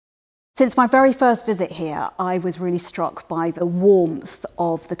Since my very first visit here, I was really struck by the warmth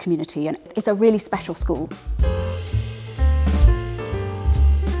of the community, and it's a really special school.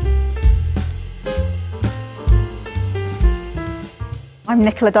 I'm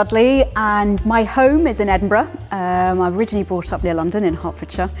Nicola Dudley and my home is in Edinburgh. I originally brought up near London in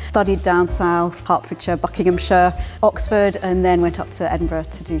Hertfordshire. Studied down south, Hertfordshire, Buckinghamshire, Oxford, and then went up to Edinburgh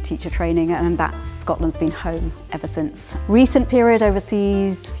to do teacher training, and that's Scotland's been home ever since. Recent period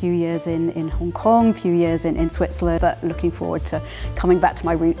overseas, a few years in Hong Kong, a few years in Switzerland, but looking forward to coming back to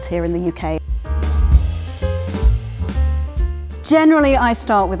my roots here in the UK. Generally, I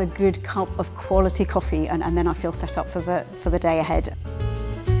start with a good cup of quality coffee and then I feel set up for the day ahead.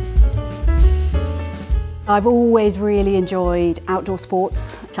 I've always really enjoyed outdoor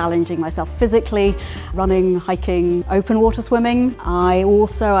sports, challenging myself physically, running, hiking, open water swimming. I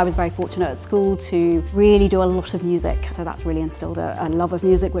was very fortunate at school to really do a lot of music, so that's really instilled a love of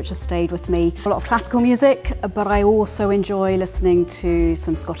music which has stayed with me. A lot of classical music, but I also enjoy listening to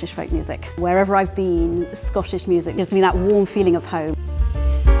some Scottish folk music. Wherever I've been, Scottish music gives me that warm feeling of home.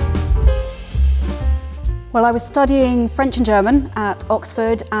 Well, I was studying French and German at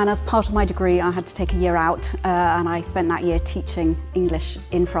Oxford, and as part of my degree I had to take a year out and I spent that year teaching English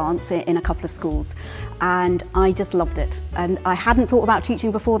in France in a couple of schools, and I just loved it. And I hadn't thought about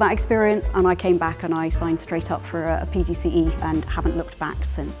teaching before that experience, and I came back and I signed straight up for a PGCE and haven't looked back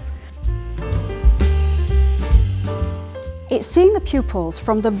since. It's seeing the pupils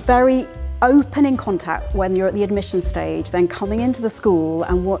from the very opening contact when you're at the admission stage, then coming into the school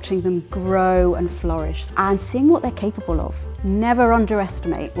and watching them grow and flourish and seeing what they're capable of. Never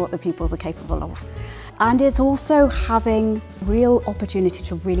underestimate what the pupils are capable of. And it's also having real opportunity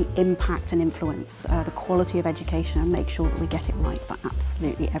to really impact and influence the quality of education and make sure that we get it right for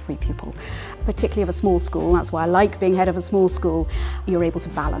absolutely every pupil. Particularly of a small school, that's why I like being head of a small school. You're able to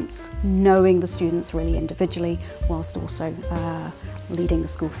balance knowing the students really individually whilst also leading the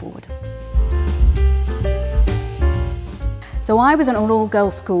school forward. So I was in an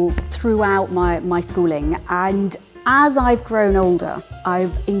all-girls school throughout my schooling, and as I've grown older,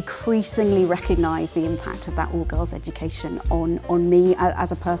 I've increasingly recognised the impact of that all-girls education on me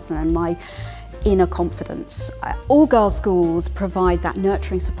as a person and my inner confidence. All-girls schools provide that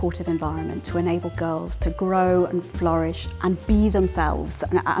nurturing, supportive environment to enable girls to grow and flourish and be themselves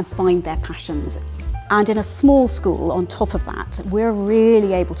and find their passions. And in a small school, on top of that, we're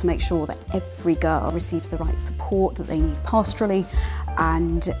really able to make sure that every girl receives the right support that they need pastorally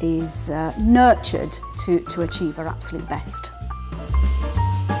and is nurtured to achieve her absolute best.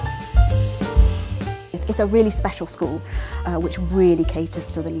 It's a really special school which really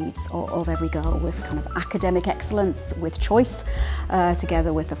caters to the needs of every girl, with kind of academic excellence, with choice,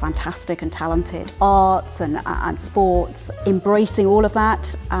 together with the fantastic and talented arts and sports, embracing all of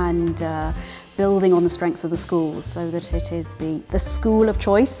that and building on the strengths of the schools so that it is the school of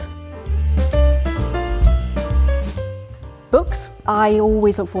choice. Books. I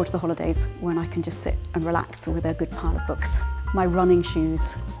always look forward to the holidays when I can just sit and relax with a good pile of books. My running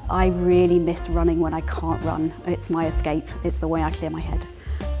shoes. I really miss running when I can't run. It's my escape. It's the way I clear my head.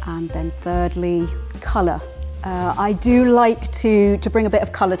 And then thirdly, colour. I do like to bring a bit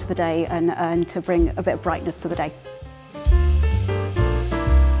of colour to the day and to bring a bit of brightness to the day.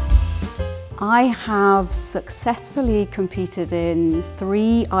 I have successfully competed in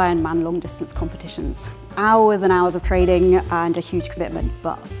 3 Ironman long distance competitions. Hours and hours of training and a huge commitment,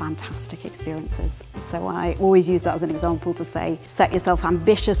 but fantastic experiences. So I always use that as an example to say, set yourself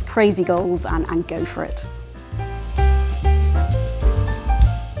ambitious, crazy goals and go for it.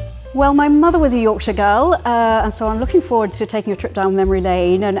 Well, my mother was a Yorkshire girl, and so I'm looking forward to taking a trip down memory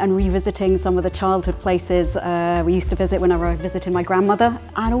lane and revisiting some of the childhood places we used to visit whenever I visited my grandmother.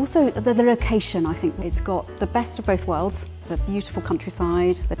 And also the location, I think it's got the best of both worlds, the beautiful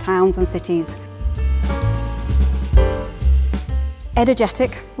countryside, the towns and cities.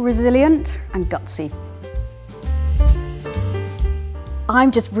 Energetic, resilient and gutsy.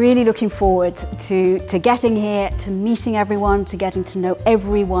 I'm just really looking forward to getting here, to meeting everyone, to getting to know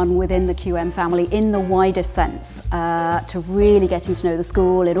everyone within the QM family in the widest sense, to really getting to know the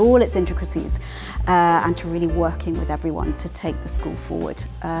school in all its intricacies, and to really working with everyone to take the school forward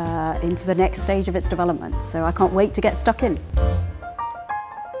into the next stage of its development. So I can't wait to get stuck in.